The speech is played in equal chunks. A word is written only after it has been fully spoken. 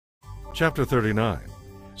Chapter 39.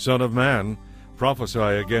 Son of man, prophesy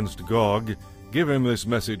against Gog. Give him this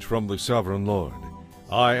message from the Sovereign Lord.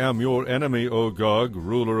 I am your enemy, O Gog,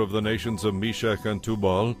 ruler of the nations of Meshech and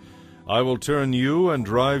Tubal. I will turn you and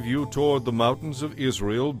drive you toward the mountains of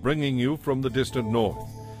Israel, bringing you from the distant north.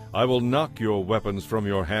 I will knock your weapons from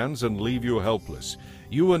your hands and leave you helpless.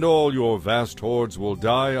 You and all your vast hordes will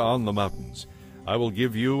die on the mountains. I will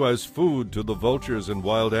give you as food to the vultures and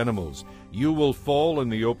wild animals. You will fall in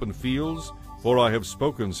the open fields, for I have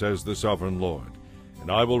spoken, says the Sovereign Lord. And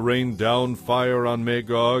I will rain down fire on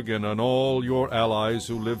Magog and on all your allies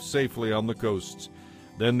who live safely on the coasts.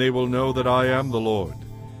 Then they will know that I am the Lord.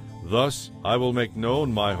 Thus I will make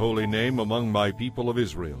known my holy name among my people of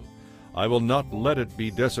Israel. I will not let it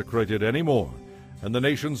be desecrated any more, and the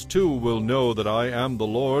nations too will know that I am the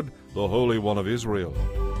Lord, the Holy One of Israel.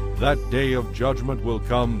 That day of judgment will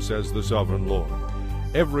come, says the Sovereign Lord.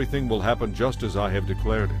 Everything will happen just as I have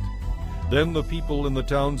declared it. Then the people in the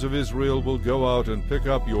towns of Israel will go out and pick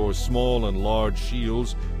up your small and large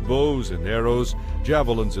shields, bows and arrows,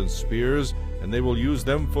 javelins and spears, and they will use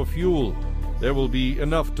them for fuel. There will be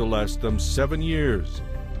enough to last them 7 years.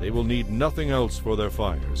 They will need nothing else for their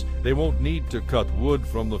fires. They won't need to cut wood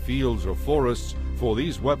from the fields or forests, for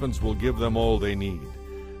these weapons will give them all they need.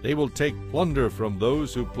 They will take plunder from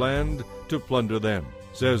those who planned to plunder them,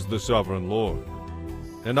 says the Sovereign Lord.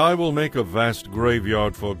 And I will make a vast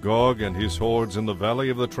graveyard for Gog and his hordes in the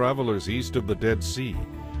valley of the travelers east of the Dead Sea.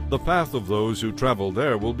 The path of those who travel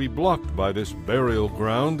there will be blocked by this burial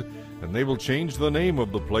ground, and they will change the name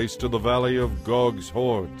of the place to the Valley of Gog's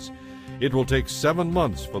Hordes. It will take 7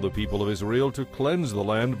 months for the people of Israel to cleanse the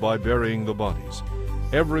land by burying the bodies.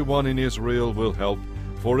 Everyone in Israel will help,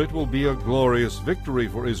 for it will be a glorious victory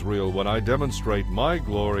for Israel when I demonstrate my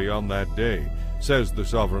glory on that day, says the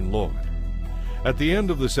Sovereign Lord. At the end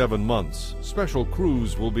of the 7 months, special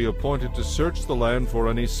crews will be appointed to search the land for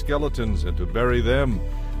any skeletons and to bury them,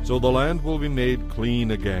 so the land will be made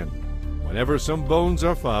clean again. Whenever some bones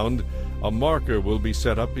are found, a marker will be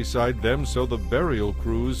set up beside them so the burial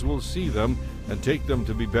crews will see them and take them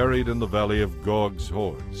to be buried in the valley of Gog's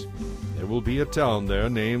hordes. There will be a town there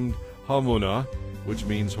named Hamunah, which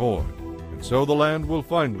means horde, and so the land will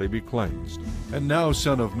finally be cleansed. And now,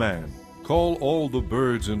 Son of man, call all the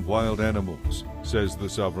birds and wild animals, says the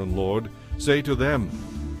Sovereign Lord. Say to them,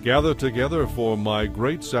 gather together for my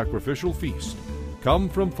great sacrificial feast. Come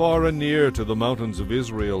from far and near to the mountains of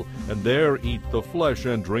Israel, and there eat the flesh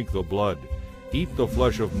and drink the blood. Eat the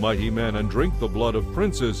flesh of mighty men and drink the blood of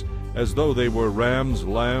princes, as though they were rams,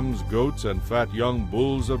 lambs, goats, and fat young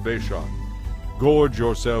bulls of Bashan. Gorge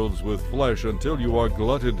yourselves with flesh until you are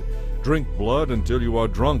glutted. Drink blood until you are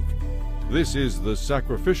drunk. This is the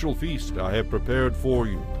sacrificial feast I have prepared for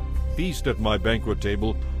you. Feast at my banquet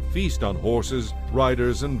table. Feast on horses,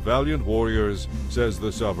 riders, and valiant warriors, says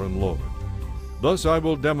the Sovereign Lord. Thus I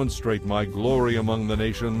will demonstrate my glory among the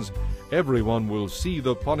nations. Everyone will see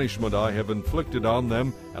the punishment I have inflicted on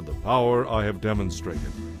them and the power I have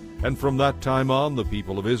demonstrated. And from that time on the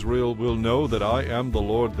people of Israel will know that I am the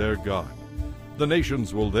Lord their God. The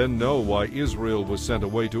nations will then know why Israel was sent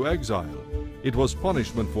away to exile. It was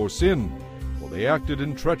punishment for sin, for they acted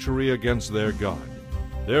in treachery against their God.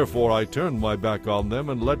 Therefore I turned my back on them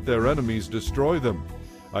and let their enemies destroy them.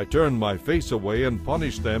 I turned my face away and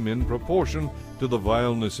punished them in proportion to the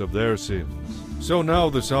vileness of their sins. So now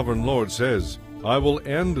the Sovereign Lord says, I will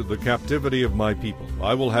end the captivity of my people.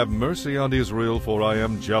 I will have mercy on Israel, for I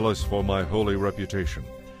am jealous for my holy reputation.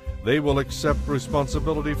 They will accept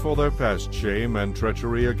responsibility for their past shame and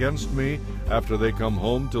treachery against me after they come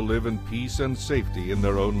home to live in peace and safety in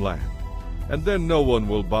their own land. And then no one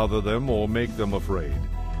will bother them or make them afraid.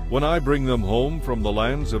 When I bring them home from the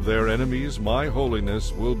lands of their enemies, my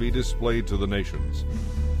holiness will be displayed to the nations.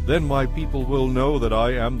 Then my people will know that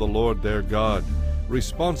I am the Lord their God,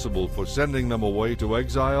 responsible for sending them away to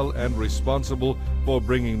exile and responsible for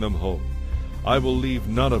bringing them home. I will leave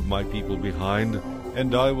none of my people behind,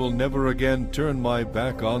 and I will never again turn my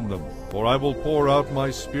back on them, for I will pour out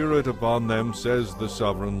my Spirit upon them, says the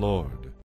Sovereign Lord.